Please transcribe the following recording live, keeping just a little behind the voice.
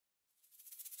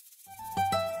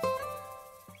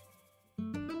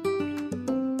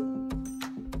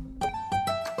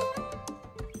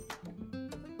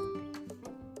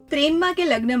પ્રેમમાં કે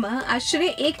લગ્નમાં આશરે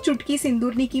એક ચૂટકી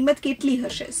સિંદૂરની કિંમત કેટલી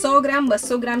હશે? 100 ગ્રામ,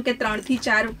 200 ગ્રામ કે 3 થી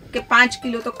 4 કે 5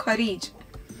 કિલો તો ખરી જ.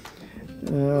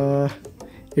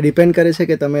 એ ડિપેન્ડ કરે છે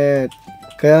કે તમે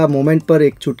કયા મોમેન્ટ પર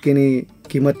એક ચૂટકીની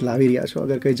કિંમત લાવી રહ્યા છો.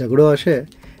 અગર કંઈ ઝઘડો હશે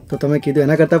તો તમે કીધું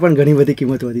એના કરતાં પણ ઘણી બધી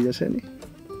કિંમત વધી જશે નહીં.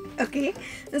 ઓકે,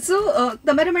 સો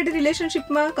તમારા માટે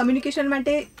રિલેશનશિપમાં કમ્યુનિકેશન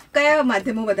માટે કયા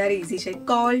માધ્યમો વધારે ઇઝી છે?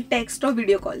 કોલ, ટેક્સ્ટ ઓર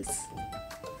વિડીયો કોલ્સ?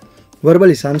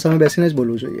 વર્બલી સામસામે બેસીને જ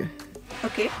બોલવું જોઈએ.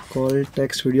 Okay, call,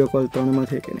 text, video call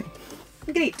ત્રણમાંથી કે નહીં?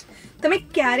 ગ્રેટ. તમે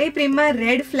ક્યારેય પ્રેમમાં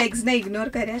રેડ ફ્લેગ્સને ઇગ્નોર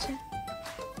કર્યા છે?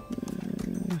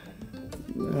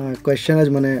 ક્વેશ્ચન જ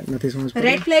મને નથી સમજ પડતી.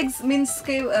 રેડ ફ્લેગ્સ મીન્સ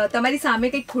કે તમારી સામે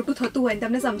કંઈક ખોટું થતું હોય ને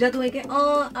તમને સમજાતું હોય કે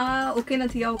આ ઓકે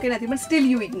નથી, આ ઓકે નથી, પણ સ્ટીલ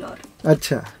યુ ઇગ્નોર.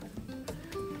 અચ્છા,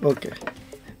 ઓકે.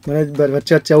 મને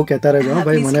વચ્ચે વચ્ચે આવું કહેતા રહેજો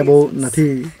ભાઈ, મને બહુ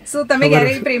નથી. સો તમે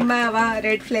ક્યારેય પ્રેમમાં આવા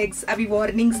રેડ ફ્લેગ્સ, આવી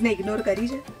વોર્નિંગ્સને ઇગ્નોર કરી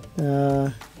છે?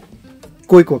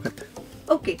 કોઈક વખત.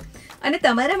 ઓકે, અને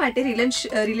તમારા માટે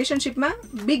રિલેશનશિપમાં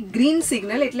બિગ ગ્રીન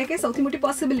સિગ્નલ એટલે કે સૌથી મોટી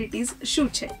પોસિબિલિટીઝ શું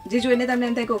છે જે જોઈને તમને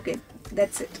એમ થાય કે okay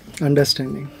that's it?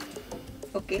 Understanding.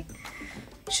 Okay,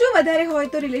 શું વધારે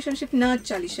હોય તો રિલેશનશિપ ન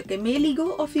ચાલી શકે? મેલ ઈગો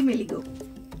ઓર ફિમેલ ઈગો?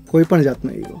 કોઈ પણ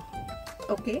જાતનો ઈગો.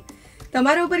 ઓકે,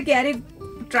 તમારા ઉપર ક્યારે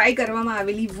ટ્રાય કરવામાં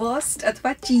આવેલી વર્સ્ટ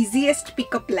અથવા ચીઝીએસ્ટ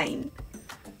પિકઅપ લાઇન?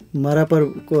 મારા પર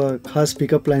ખાસ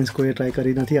પિકઅપ લાઇન્સ કોઈ ટ્રાય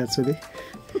કરી નથી આજ સુધી.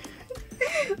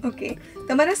 ઓકે,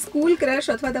 તમારા સ્કૂલ ક્રશ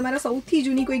અથવા તમારા સૌથી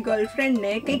જૂની કોઈ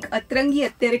ગર્લફ્રેન્ડને કંઈક અતરંગી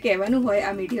અત્યારે કહેવાનું હોય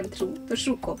આ મીડિયમ થ્રુ તો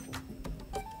શું કહો?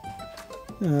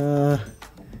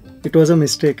 It was a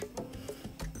mistake.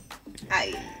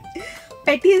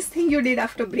 Pettiest thing you did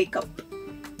after breakup?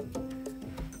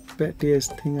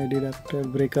 Pettiest thing I did after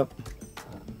breakup.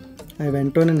 I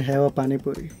went on and have a pani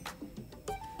puri.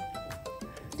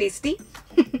 Tasty?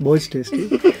 બહુ જ ટેસ્ટી.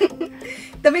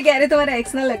 તમે ક્યારે તમારા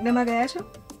એક્સના લગ્નમાં ગયા છો?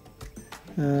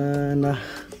 ના.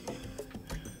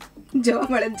 જોવા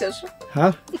મળે જ જશો?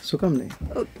 હા, શું કામ નહીં.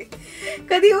 ઓકે,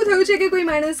 કદી એવું થયું છે કે કોઈ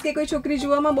માણસ કે કોઈ છોકરી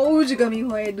જોવામાં બહુ જ ગમી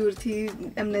હોય દૂરથી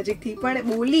એમ નજીકથી, પણ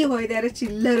બોલી હોય ત્યારે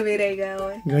ચિલ્લર વેરાઈ ગયા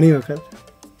હોય? ઘણી વખત.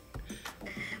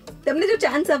 તમને જો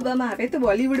ચાન્સ આપવામાં આવે તો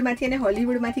બોલિવૂડમાંથી અને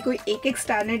હોલિવૂડમાંથી કોઈ એક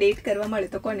સ્ટારને ડેટ કરવા મળે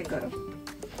તો કોને કરો?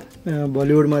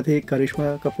 બોલિવૂડમાંથી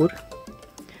કરિશ્મા કપૂર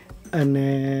અને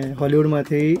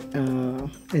હોલિવૂડમાંથી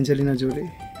એન્જેલિના જોલી.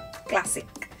 ક્લાસિક.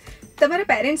 તમારા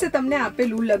પેરેન્ટ્સે તમને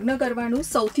આપેલું લગ્ન કરવાનું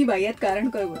સૌથી વાહિયાત કારણ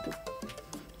કયું હતું?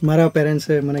 મારા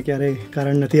પેરેન્ટ્સે મને ક્યારેય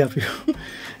કારણ નથી આપ્યું.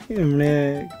 એમણે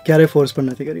ક્યારેય ફોર્સ પણ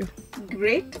નથી કર્યો.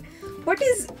 Great. What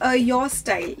is your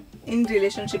style in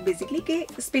relationship basically? કે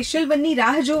સ્પેશિયલ વનની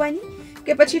રાહ જોવાની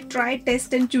કે પછી ટ્રાય,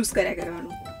 ટેસ્ટ એન્ડ ચૂઝ કર્યા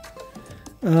કરવાનું?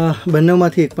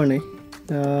 બંનેમાંથી એક પણ નહીં.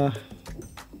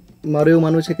 મારું એવું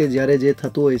માનવું છે કે જ્યારે જે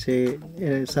થતું હોય છે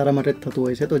એ સારા માટે જ થતું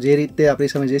હોય છે, તો જે રીતે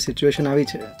આપણી સામે જે સિચ્યુએશન આવી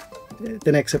છે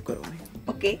તેને એક્સેપ્ટ કરવાની.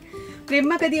 ઓકે,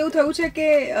 પ્રેમમાં કદી એવું થયું છે કે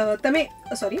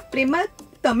પ્રેમમાં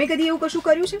તમે કદી એવું કશું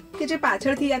કર્યું છે કે જે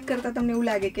પાછળથી યાદ કરતા તમને એવું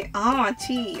લાગે કે આવું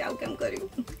કેમ કર્યું?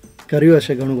 કર્યું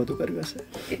હશે, ઘણું બધું કર્યું હશે.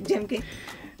 જેમ કે?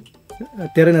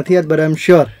 અત્યારે નથી યાદ, બટ આઈ એમ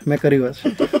શ્યોર મેં કર્યું હશે.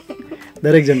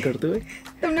 દરેક જણ કરતું હોય.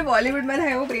 તમને બોલિવૂડમાં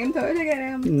થાય એવો પ્રેમ થયો છે ક્યારે?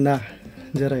 ના,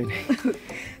 જરાય નહીં.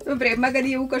 તો પ્રેમમાં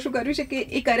કદી એવું કશું કર્યું છે કે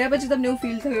એ કર્યા પછી તમને એવું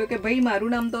ફીલ થયું કે ભાઈ મારું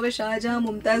નામ તો હવે શાહજહાં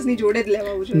મુમતાઝની જોડે જ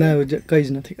લેવાવું જોઈએ? ના, કંઈ જ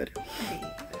નથી કર્યું.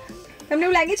 તમને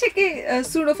એવું લાગે છે કે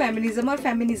સુડો ફેમિનિઝમ ઓર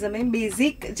ફેમિનિઝમ એ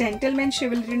બેઝિક જેન્ટલમેન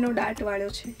શિવલરીનો દાટ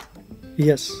વાળ્યો છે?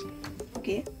 યસ.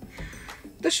 ઓકે,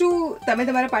 તો શું તમે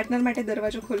તમારા પાર્ટનર માટે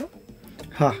દરવાજો ખોલો?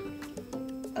 હા.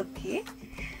 ઓકે,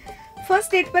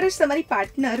 ફર્સ્ટ ડેટ પર જ તમારી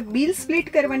પાર્ટનર બિલ સ્પ્લિટ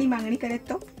કરવાની માંગણી કરે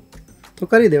તો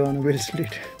કરી દેવાનું બિલ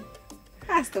સ્પ્લિટ.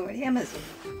 હા, તો વળી એમ જ.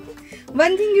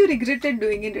 One thing you રિગ્રેટેડ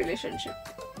doing in relationship?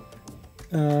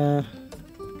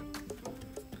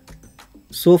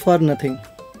 So far nothing.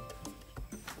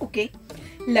 Okay,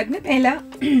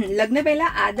 લગ્ન પહેલા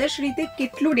આદર્શ રીતે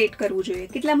કેટલું ડેટ કરવું જોઈએ?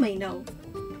 કેટલા મહિનાઓ?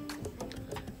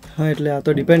 હા, એટલે આ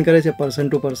તો ડિપેન્ડ કરે છે પર્સન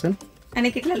ટુ પર્સન. અને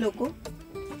કેટલા લોકો?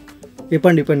 એ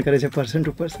પણ ડિપેન્ડ કરે છે person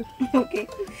to person. Okay,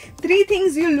 3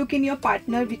 things you look in your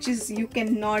partner which is you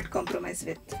cannot compromise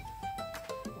with?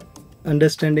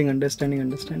 Understanding.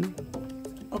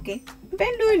 Okay,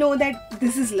 when do you know that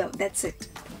this is love? That's it.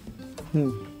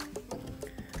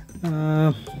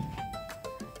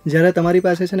 જ્યારે તમારી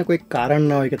પાસે છે ને કોઈ કારણ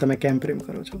ના હોય કે તમે કેમ પ્રેમ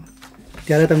કરો છો,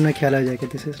 ત્યારે તમને ખ્યાલ આવી જાય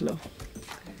કે ધીસ ઇઝ લવ.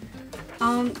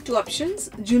 2 options: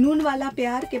 जुनून वाला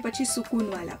प्यार के પછી सुकून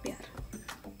वाला प्यार?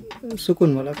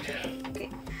 सुकून वाला प्यार. Okay,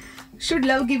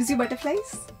 should love gives you butterflies?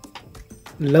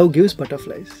 Love gives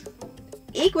butterflies.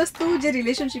 એક વસ્તુ જે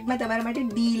રિલેશનશિપમાં તમારા માટે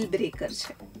ડીલ બ્રેકર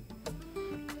છે?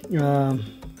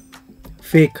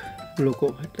 ફેક લોકો,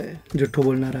 એટલે જૂઠું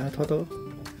બોલનારા અથવા તો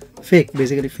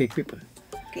બેઝિકલી ફેક પીપલ.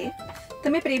 ઓકે,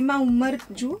 તમે પ્રેમમાં ઉંમર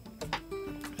જુઓ?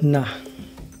 ના.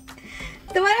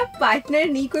 તમારા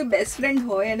પાર્ટનરની કોઈ બેસ્ટ ફ્રેન્ડ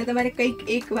હોય અને તમારે કંઈક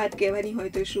એક વાત કહેવાની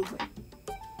હોય તો શું હોય?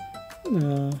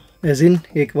 એઝ ઇન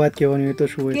એક વાત કહેવાની હોય તો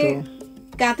શું હોય તો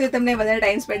કાં તો તમને વધારે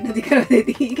ટાઈમ સ્પેન્ડ નથી કરવા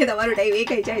દેતી કે તમારો ટાઈમ એ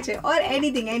કઈ જાય છે, or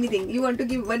anything you want to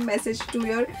give one message to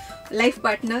your life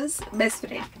partners best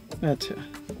friend. અચ્છા,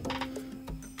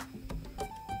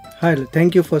 હા, એટલે થેન્ક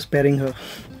યુ ફોર સ્પેરિંગ હર.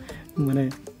 મને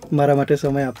મારા માટે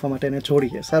સમય આપવા માટે એને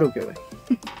છોડીએ, સારું કહેવાય.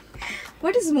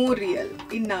 What is more real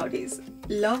in nowadays,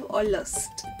 love or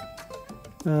lust?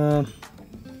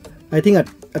 I think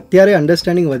અત્યારે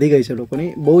અન્ડરસ્ટેન્ડિંગ વધી ગઈ છે લોકોની,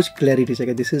 બહુ જ ક્લેરિટી છે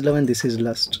કે this is love and this is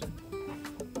last.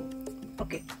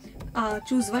 Okay,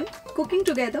 choose one. Cooking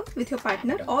together with your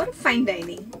partner or fine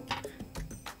dining?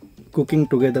 Cooking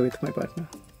together with my partner.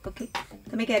 Okay,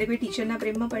 તમે ક્યારે કોઈ ટીચરના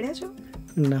પ્રેમમાં પડ્યા છો?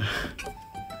 ના.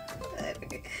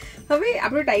 હવે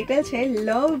આપણું ટાઇટલ છે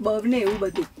લવ બવ ને એવું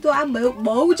બધું, તો આ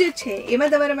બહુ જે છે એમાં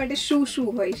તમારા માટે શું શું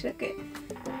હોઈ શકે?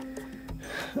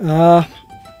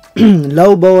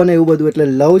 લવ બહુ અને એવું બધું, એટલે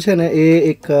લવ છે ને એ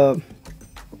એક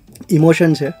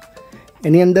ઇમોશન છે,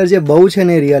 એની અંદર જે બહુ છે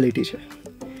ને એ રિયાલિટી છે.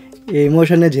 એ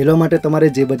ઇમોશનને ઝેલવા માટે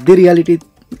તમારે જે બધી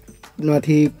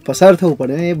રિયાલિટીમાંથી પસાર થવું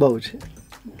પડે એ બહુ છે.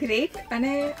 ગ્રેટ.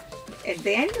 અને at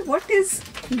the and what is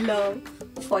love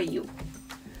for you?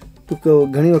 તો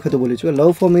ઘણી વખત બોલી છું,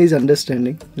 લવ for me is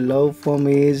understanding. Love for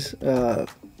me is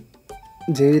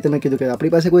જેવી રીતે મેં કીધું કે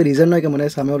આપણી પાસે કોઈ રીઝન ન હોય કે મને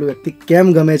સામેવાળું વ્યક્તિ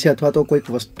કેમ ગમે છે અથવા તો કોઈક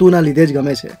વસ્તુના લીધે જ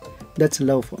ગમે છે. That's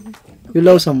love for me. You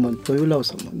love someone, તો you love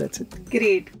someone, that's it.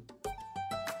 Great.